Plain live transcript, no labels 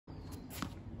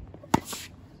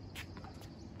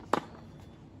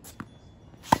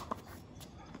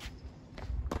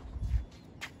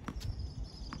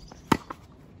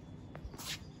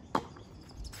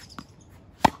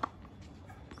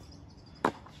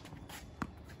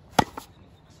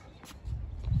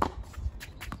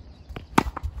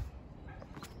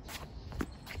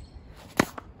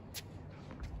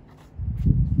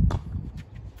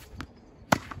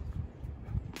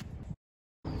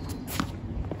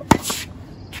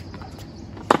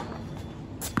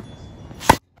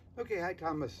Okay, hi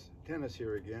Thomas, Tennis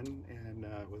here again, and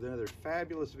with another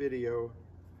fabulous video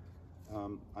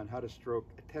on how to stroke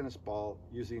a tennis ball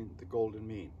using the golden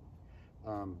mean.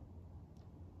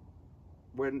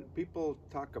 When people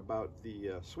talk about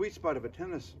the sweet spot of a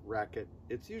tennis racket,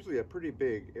 it's usually a pretty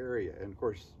big area, and of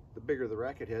course the bigger the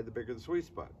racket head, the bigger the sweet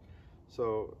spot.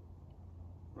 So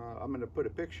I'm going to put a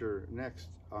picture next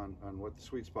on what the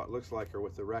sweet spot looks like, or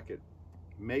what the racket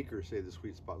makers say the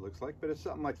sweet spot looks like, but it's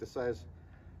something like the size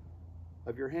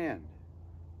of your hand,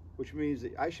 which means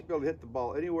that I should be able to hit the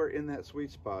ball anywhere in that sweet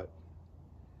spot,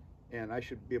 and I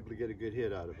should be able to get a good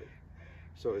hit out of it.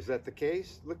 So is that the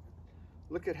case?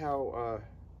 Look at how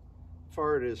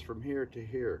far it is from here to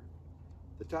here.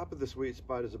 The top of the sweet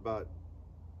spot is about,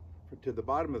 to the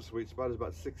bottom of the sweet spot is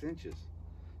about 6 inches.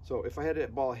 So if I had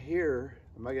that ball here,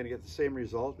 am I going to get the same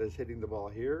result as hitting the ball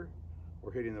here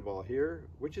or hitting the ball here?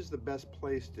 Which is the best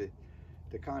place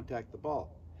to contact the ball?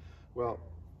 Well,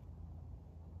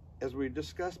 as we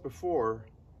discussed before,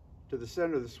 to the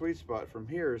center of the sweet spot from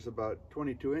here is about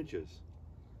 22 inches.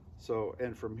 So,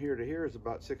 and from here to here is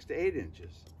about 6 to 8 inches.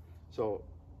 So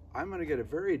I'm going to get a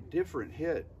very different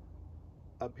hit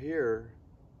up here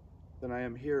than I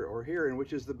am here or here, and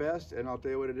which is the best? And I'll tell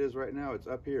you what it is right now, it's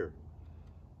up here.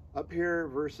 Up here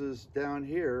versus down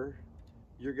here,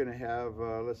 you're going to have,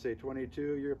 let's say 22,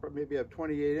 you maybe have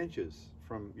 28 inches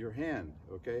from your hand,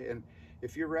 okay? And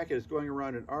if your racket is going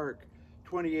around an arc,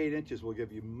 28 inches will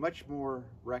give you much more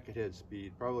racket head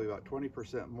speed, probably about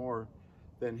 20% more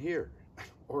than here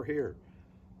or here.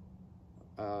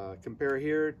 Compare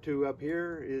here to up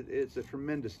here, it's a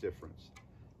tremendous difference.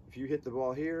 If you hit the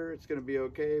ball here, it's going to be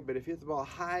okay, but if you hit the ball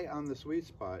high on the sweet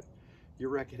spot, your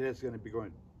racket head is going to be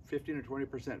going 15 or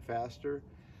 20% faster.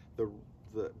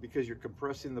 Because you're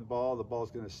compressing the ball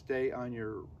is going to stay on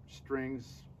your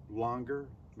strings longer,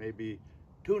 maybe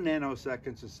 2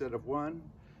 nanoseconds instead of 1.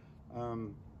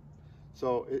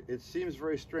 So it seems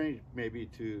very strange maybe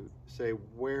to say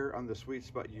where on the sweet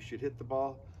spot you should hit the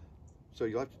ball. So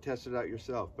you'll have to test it out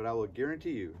yourself, but I will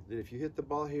guarantee you that if you hit the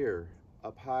ball here,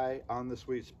 up high on the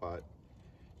sweet spot,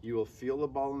 you will feel the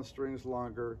ball in the strings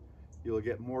longer, you'll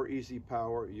get more easy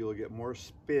power, you'll get more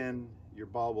spin, your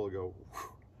ball will go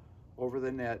over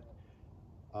the net,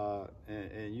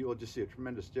 and you will just see a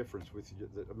tremendous difference with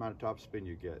the amount of top spin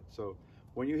you get. So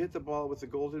when you hit the ball with the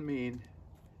golden mean,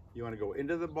 you want to go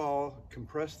into the ball,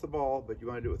 compress the ball, but you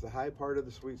want to do it with the high part of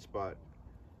the sweet spot.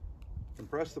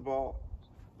 Compress the ball,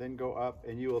 then go up,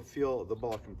 and you will feel the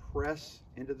ball compress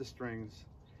into the strings,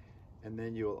 and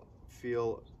then you'll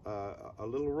feel a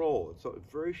little roll. It's a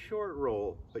very short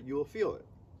roll, but you will feel it.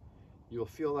 You'll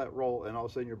feel that roll, and all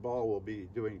of a sudden your ball will be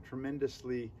doing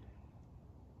tremendously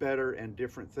better and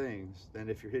different things than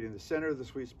if you're hitting the center of the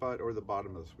sweet spot or the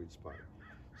bottom of the sweet spot.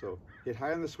 So hit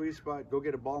high on the sweet spot, go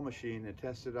get a ball machine and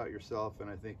test it out yourself, and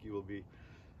I think you will be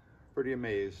pretty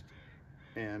amazed.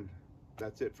 And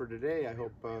that's it for today. I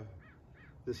hope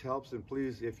this helps, and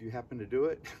please, if you happen to do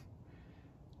it,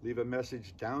 leave a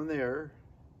message down there.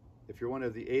 If you're one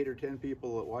of the 8 or 10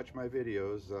 people that watch my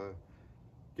videos,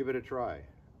 give it a try.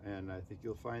 And I think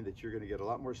you'll find that you're going to get a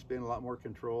lot more spin, a lot more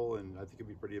control, and I think you'll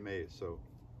be pretty amazed. So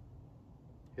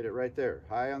hit it right there,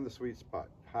 high on the sweet spot,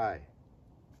 high.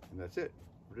 And that's it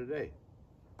for today.